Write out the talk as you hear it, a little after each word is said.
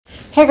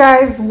Hey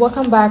guys,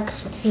 welcome back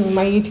to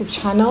my YouTube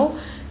channel.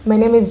 My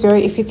name is Joy.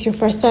 If it's your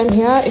first time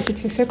here, if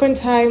it's your second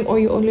time, or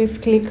you always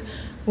click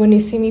when you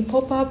see me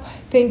pop up,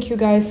 thank you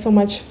guys so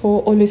much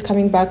for always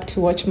coming back to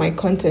watch my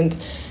content.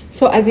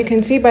 So as you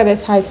can see by the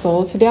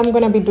title, today I'm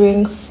going to be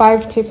doing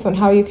 5 tips on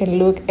how you can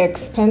look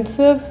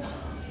expensive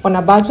on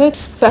a budget.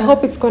 So I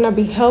hope it's going to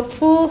be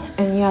helpful,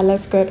 and yeah,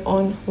 let's get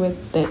on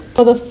with it.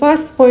 So the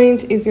first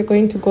point is you're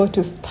going to go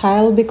to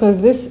style,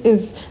 because this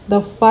is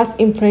the first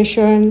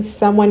impression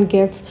someone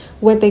gets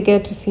when they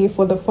get to see you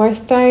for the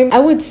first time. I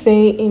would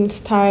say in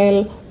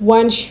style,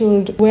 one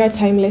should wear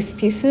timeless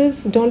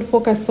pieces. Don't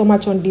focus so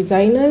much on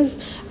designers.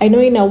 I know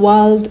in a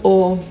world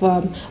of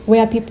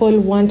where people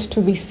want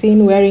to be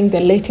seen wearing the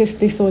latest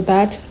this or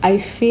that, I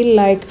feel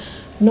like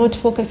not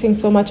focusing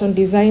so much on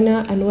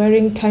designer and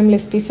wearing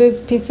timeless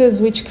pieces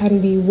which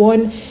can be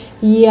worn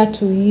year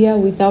to year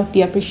without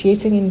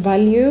depreciating in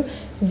value.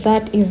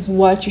 That is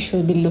what you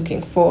should be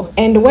looking for.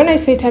 And when I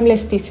say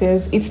timeless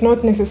pieces, it's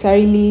not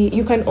necessarily,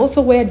 you can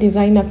also wear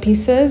designer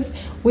pieces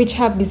which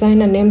have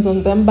designer names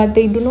on them, but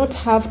they do not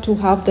have to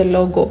have the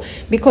logo,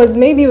 because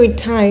maybe with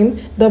time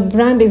the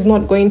brand is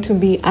not going to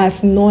be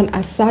as known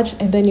as such,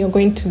 and then you're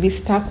going to be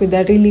stuck with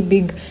a really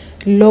big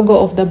logo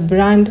of the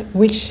brand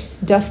which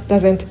just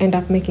doesn't end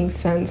up making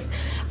sense.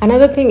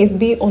 Another thing is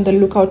be on the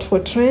lookout for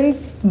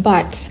trends,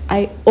 but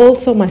I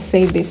also must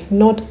say this,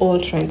 not all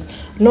trends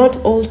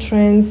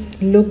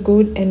look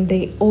good, and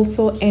they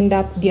also end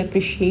up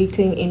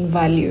depreciating in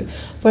value.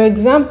 For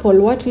example,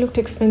 what looked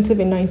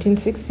expensive in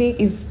 1960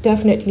 is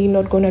definitely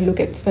not going to look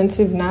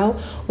expensive now.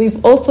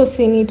 We've also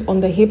seen it on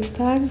the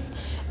hipsters.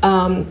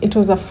 It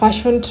was a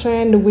fashion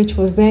trend which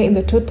was there in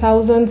the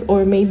 2000s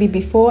or maybe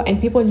before, and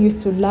people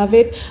used to love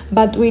it,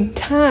 but with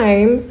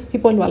time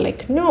people were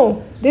like,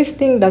 no, this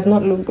thing does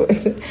not look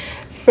good.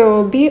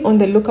 So be on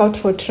the lookout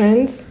for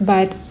trends,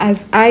 but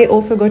as I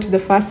also go to the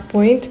first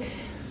point,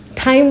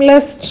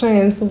 timeless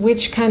trends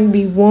which can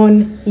be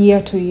worn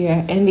year to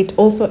year, and it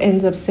also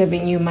ends up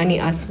saving you money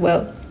as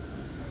well.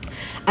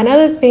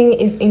 Another thing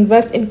is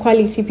invest in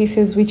quality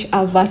pieces which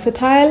are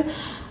versatile.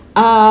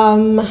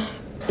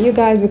 You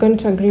guys are going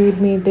to agree with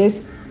me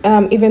this.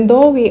 Even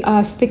though we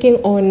are speaking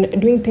on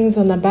doing things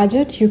on a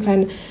budget, you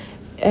can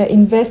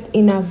invest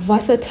in a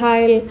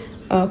versatile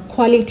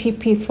quality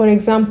piece. For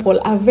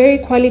example, a very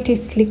quality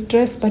sleek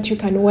dress, but you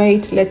can wear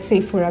it, let's say,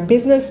 for a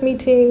business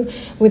meeting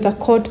with a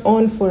coat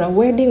on, for a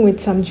wedding with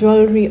some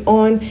jewelry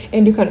on,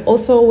 and you can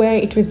also wear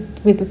it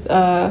with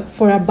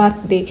for a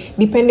birthday,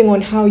 depending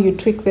on how you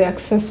tweak the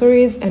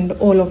accessories and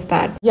all of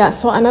that. Yeah,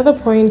 so another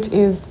point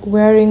is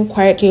wearing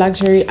quiet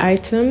luxury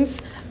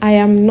items. I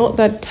am not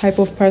that type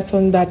of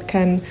person that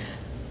can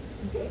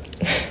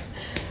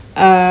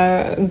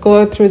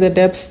go through the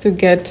depths to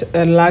get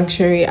a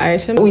luxury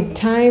item. With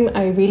time,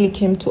 I really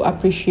came to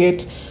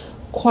appreciate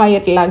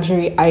quiet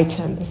luxury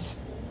items,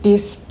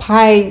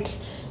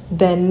 despite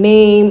the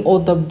name or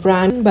the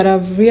brand. But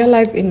I've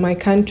realized in my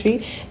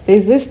country,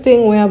 there's this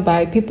thing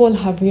whereby people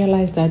have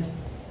realized that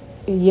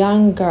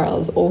young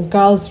girls, or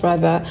girls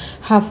rather,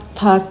 have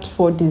thirst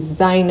for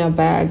designer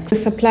bags. The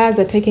suppliers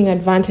are taking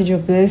advantage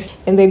of this,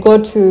 and they go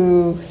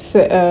to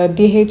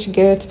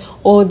DHgate,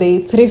 or they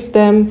thrift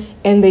them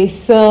and they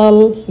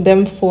sell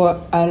them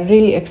for a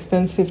really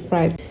expensive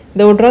price.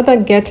 They would rather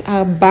get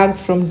a bag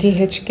from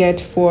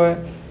DHgate for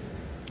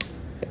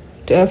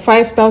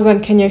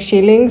 5,000 Kenya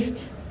shillings,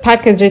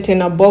 package it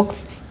in a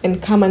box,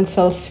 and come and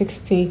sell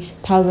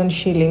 60,000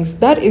 shillings.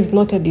 That is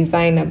not a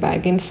designer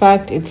bag. In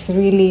fact, it's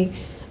really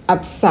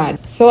absurd.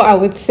 So I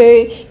would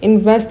say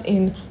invest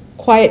in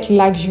quiet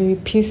luxury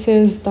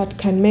pieces that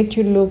can make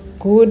you look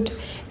good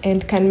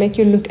and can make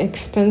you look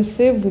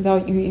expensive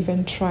without you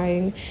even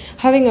trying.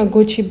 Having a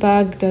Gucci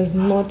bag does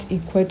not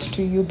equate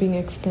to you being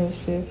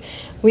expensive.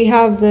 We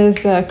have these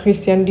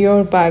Christian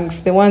Dior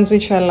bags, the ones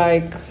which are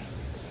like,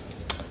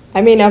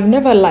 I mean, I've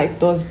never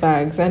liked those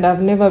bags, and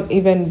I've never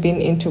even been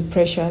into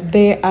pressure.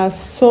 There are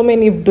so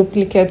many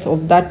duplicates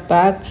of that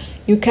bag.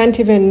 You can't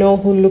even know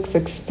who looks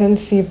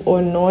expensive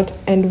or not,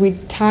 and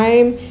with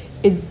time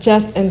it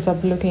just ends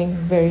up looking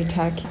very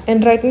tacky.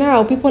 And right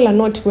now people are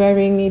not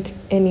wearing it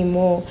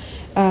anymore.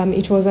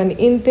 It was an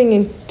in thing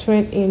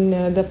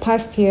in the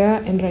past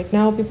year, and right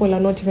now people are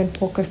not even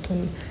focused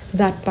on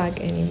that bag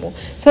anymore.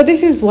 So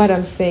this is what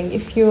I'm saying.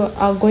 If you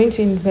are going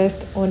to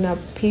invest on a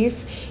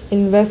piece,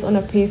 invest on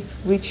a piece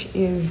which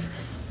is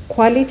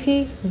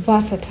quality,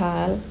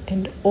 versatile,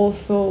 and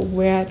also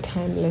wear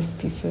timeless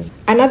pieces.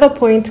 Another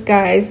point,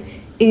 guys,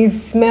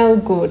 is smell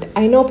good.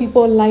 I know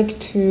people like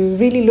to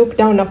really look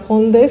down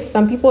upon this.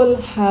 Some people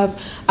are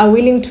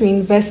willing to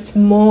invest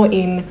more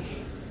in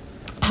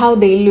how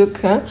they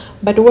look,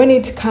 but when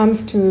it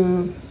comes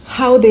to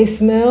how they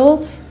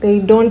smell, they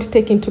don't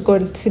take into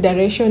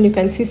consideration. You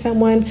can see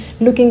someone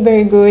looking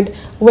very good,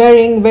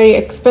 wearing very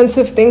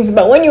expensive things,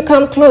 but when you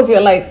come close,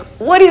 you're like,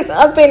 what is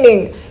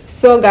happening?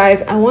 So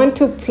guys, I want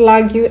to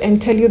plug you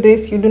and tell you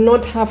this: you do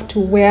not have to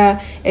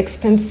wear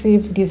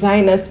expensive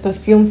designers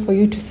perfume for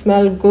you to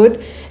smell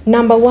good.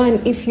 Number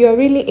one, if you're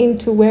really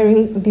into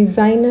wearing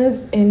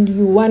designers and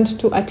you want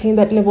to attain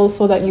that level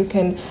so that you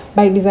can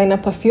buy designer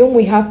perfume,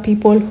 we have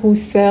people who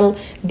sell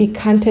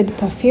decanted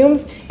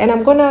perfumes, and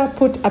I'm gonna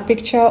put a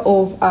picture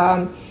of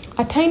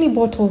a tiny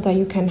bottle that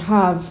you can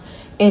have,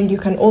 and you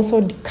can also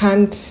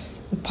decant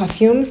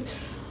perfumes.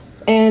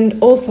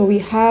 And also we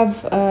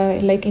have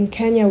like in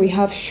Kenya, we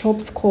have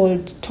shops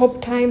called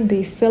Top Time.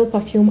 They sell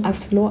perfume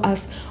as low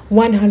as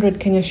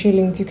 100 Kenya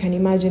shillings, you can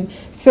imagine.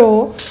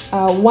 So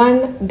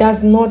one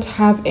does not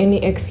have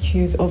any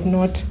excuse of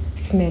not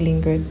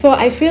smelling good. So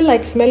I feel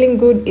like smelling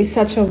good is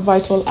such a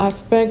vital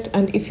aspect,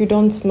 and if you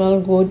don't smell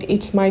good,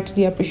 it might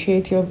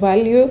depreciate your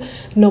value.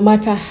 No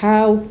matter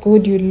how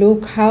good you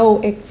look, how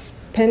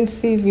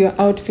expensive your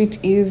outfit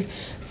is,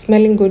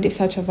 smelling good is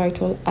such a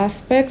vital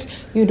aspect.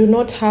 You do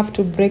not have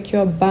to break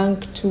your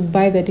bank to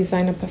buy the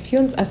designer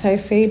perfumes. As I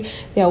said,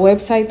 there are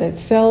websites that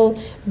sell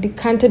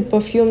decanted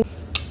perfume,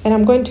 and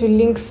I'm going to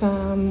link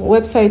some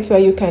websites where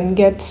you can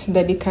get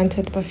the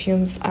decanted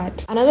perfumes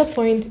at. Another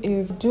point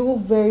is do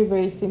very,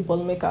 very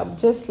simple makeup.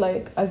 Just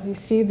like as you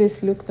see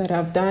this look that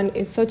I've done,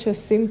 it's such a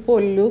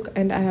simple look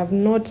and I have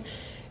not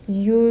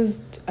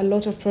used a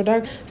lot of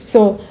product.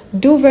 So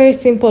do very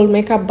simple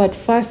makeup, but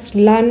first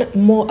learn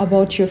more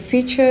about your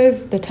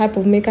features, the type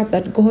of makeup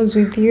that goes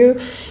with you.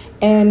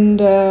 And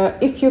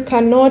if you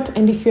cannot,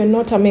 and if you're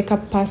not a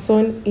makeup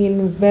person,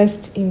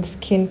 invest in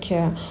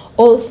skincare.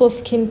 Also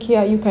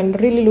skincare, you can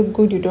really look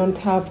good. You don't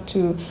have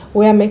to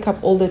wear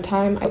makeup all the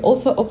time. I'm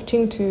also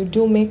opting to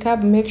do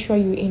makeup. Make sure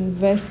you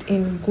invest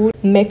in good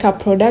makeup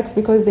products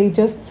because they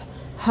just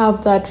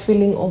have that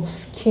feeling of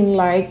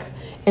skin-like,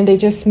 and they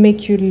just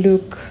make you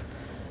look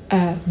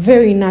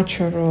very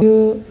natural.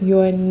 Do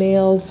your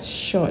nails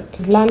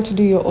short. Learn to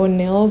do your own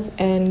nails,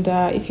 and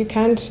if you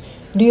can't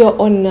do your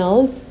own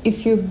nails,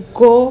 if you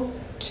go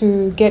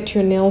to get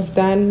your nails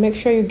done, make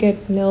sure you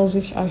get nails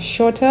which are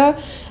shorter.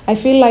 I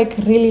feel like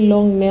really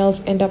long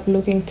nails end up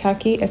looking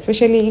tacky,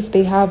 especially if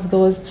they have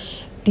those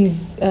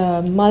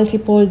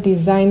multiple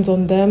designs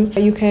on them.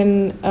 You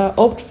can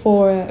opt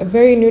for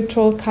very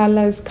neutral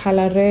colors,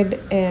 color red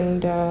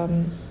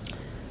and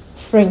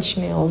French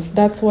nails.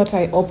 That's what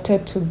I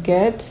opted to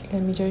get.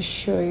 Let me just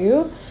show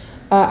you.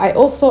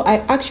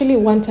 I actually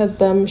wanted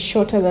them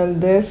shorter than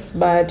this,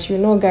 but you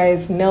know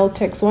guys, nail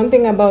techs, one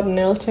thing about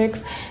nail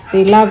techs,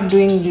 they love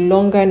doing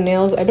longer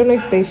nails. I don't know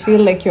if they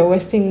feel like you're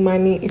wasting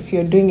money if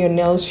you're doing your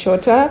nails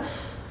shorter,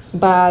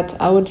 but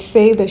I would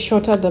say the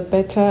shorter the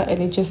better,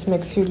 and it just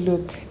makes you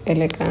look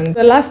elegant.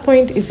 The last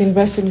point is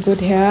invest in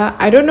good hair.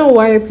 I don't know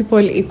why people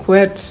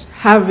equate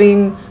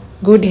having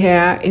good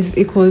hair is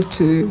equal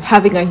to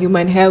having a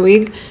human hair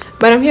wig,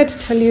 but I'm here to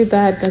tell you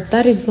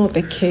that is not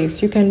the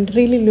case. You can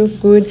really look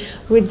good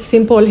with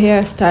simple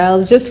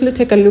hairstyles. Just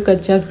take a look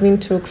at Jasmine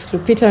Tooks,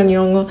 Lupita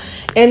Nyong'o,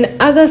 and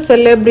other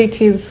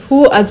celebrities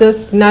who are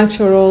just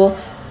natural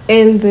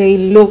and they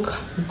look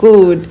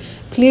good.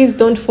 Please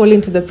don't fall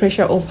into the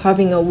pressure of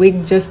having a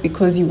wig just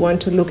because you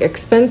want to look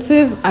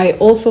expensive. I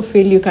also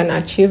feel you can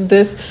achieve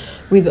this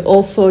with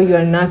also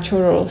your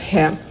natural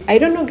hair. I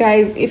don't know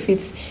guys if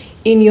it's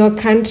in your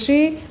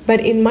country,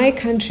 but in my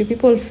country,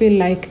 people feel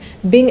like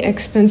being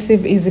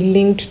expensive is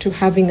linked to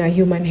having a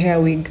human hair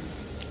wig.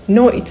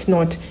 No, it's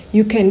not.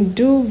 You can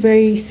do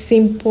very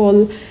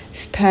simple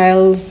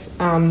styles.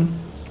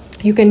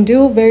 You can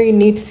do very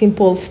neat,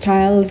 simple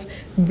styles,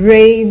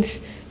 braids,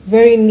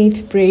 very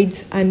neat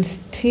braids, and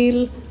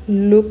still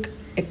look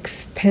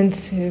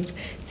expensive.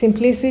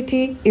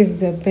 Simplicity is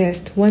the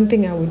best. One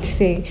thing I would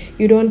say,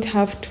 you don't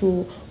have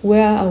to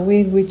wear a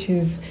wig which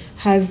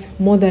has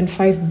more than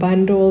 5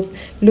 bundles,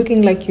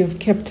 looking like you've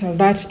kept a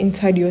rat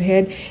inside your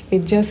head.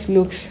 It just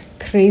looks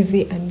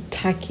crazy and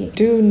tacky.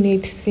 Do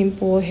need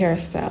simple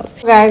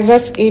hairstyles. Guys,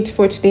 that's it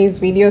for today's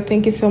video.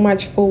 Thank you so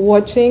much for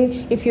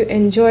watching. If you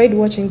enjoyed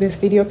watching this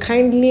video,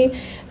 kindly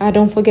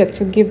don't forget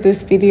to give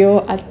this video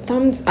a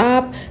thumbs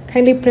up.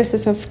 Kindly press the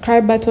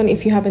subscribe button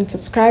if you haven't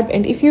subscribed,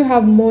 and if you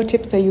have more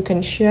tips that you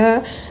can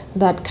share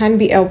that can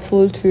be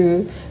helpful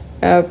to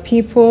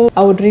people,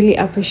 I would really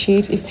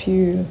appreciate if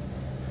you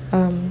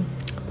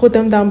put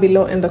them down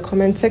below in the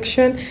comment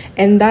section.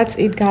 And that's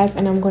it guys,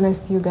 and I'm gonna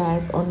see you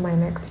guys on my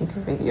next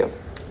YouTube video.